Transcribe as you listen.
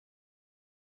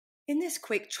In this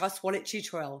quick Trust Wallet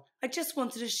tutorial, I just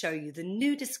wanted to show you the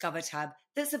new Discover tab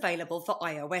that's available for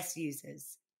iOS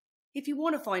users. If you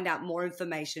want to find out more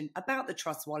information about the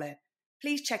Trust Wallet,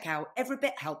 please check out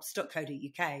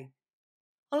everybithelps.co.uk.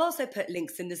 I'll also put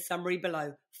links in the summary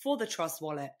below for the Trust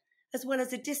Wallet, as well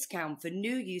as a discount for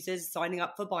new users signing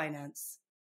up for Binance.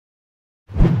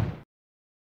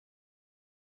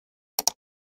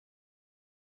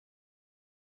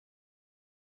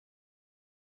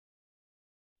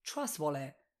 Trust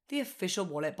Wallet, the official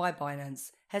wallet by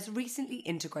Binance, has recently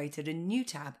integrated a new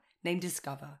tab named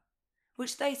Discover,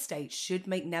 which they state should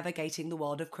make navigating the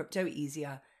world of crypto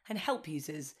easier and help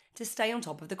users to stay on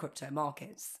top of the crypto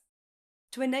markets.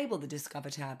 To enable the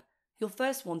Discover tab, you'll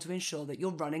first want to ensure that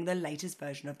you're running the latest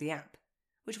version of the app,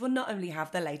 which will not only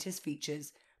have the latest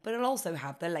features, but it'll also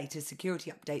have the latest security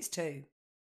updates too.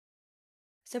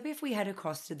 So if we head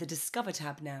across to the Discover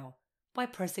tab now, by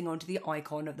pressing onto the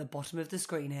icon at the bottom of the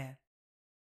screen here,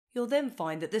 you'll then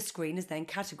find that the screen is then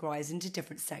categorized into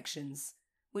different sections,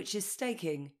 which is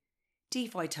staking,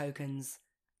 DeFi tokens,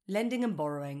 lending and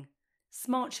borrowing,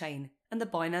 Smart Chain, and the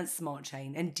Binance Smart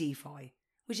Chain and DeFi,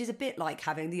 which is a bit like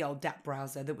having the old Dapps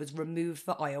browser that was removed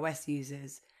for iOS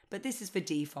users, but this is for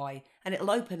DeFi and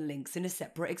it'll open links in a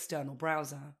separate external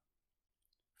browser.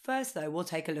 First though, we'll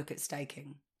take a look at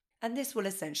staking, and this will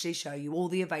essentially show you all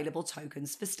the available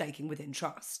tokens for staking within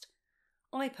Trust.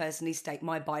 I personally stake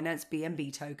my Binance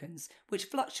BNB tokens, which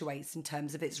fluctuates in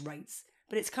terms of its rates,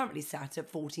 but it's currently sat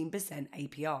at 14%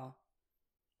 APR.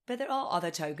 But there are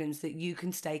other tokens that you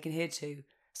can stake in here too,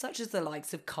 such as the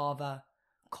likes of Carver,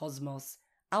 Cosmos,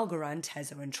 Algorand,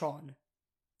 Tether and Tron.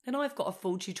 And I've got a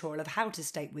full tutorial of how to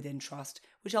stake within Trust,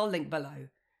 which I'll link below,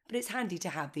 but it's handy to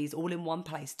have these all in one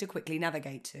place to quickly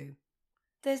navigate to.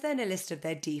 There's then a list of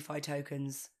their DeFi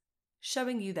tokens,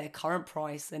 showing you their current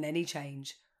price and any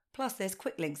change, plus there's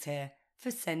quick links here for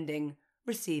sending,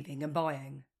 receiving and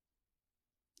buying.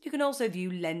 You can also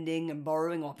view lending and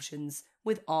borrowing options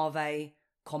with Aave,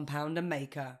 Compound and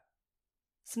Maker.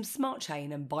 Some Smart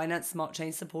Chain and Binance Smart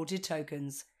Chain supported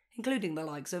tokens, including the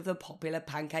likes of the popular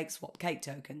PancakeSwap Cake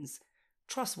tokens,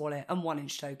 Trust Wallet and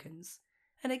 1inch tokens.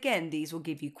 And again, these will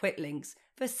give you quick links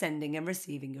for sending and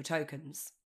receiving your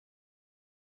tokens.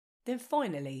 Then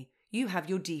finally, you have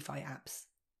your DeFi apps.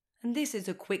 And this is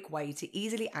a quick way to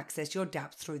easily access your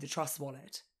dApps through the Trust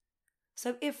Wallet.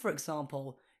 So if, for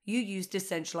example, you use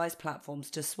decentralized platforms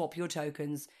to swap your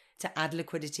tokens, to add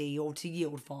liquidity or to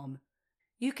yield farm,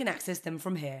 you can access them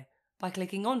from here by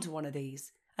clicking onto one of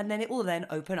these, and then it will then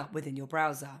open up within your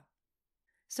browser.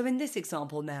 So in this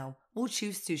example now, we'll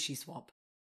choose SushiSwap.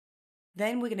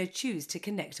 Then we're going to choose to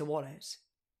connect a wallet.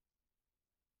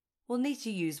 We'll need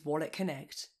to use Wallet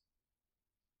Connect.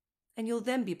 And you'll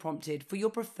then be prompted for your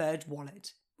preferred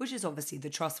wallet, which is obviously the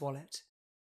Trust Wallet.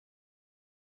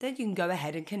 Then you can go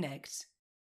ahead and connect,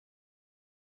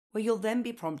 where you'll then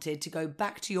be prompted to go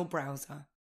back to your browser.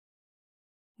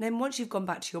 Then once you've gone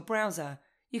back to your browser,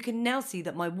 you can now see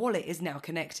that my wallet is now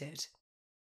connected.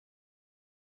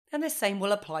 And the same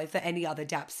will apply for any other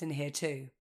dApps in here too.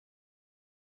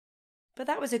 But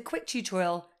that was a quick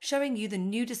tutorial showing you the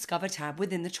new Discover tab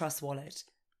within the Trust Wallet.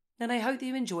 And I hope that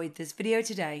you enjoyed this video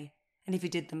today. And if you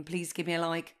did, then please give me a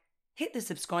like, hit the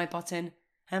subscribe button,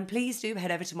 and please do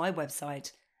head over to my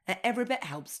website at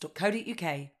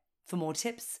everybithelps.co.uk for more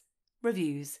tips,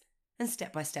 reviews, and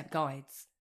step-by-step guides.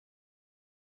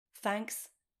 Thanks,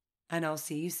 and I'll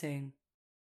see you soon.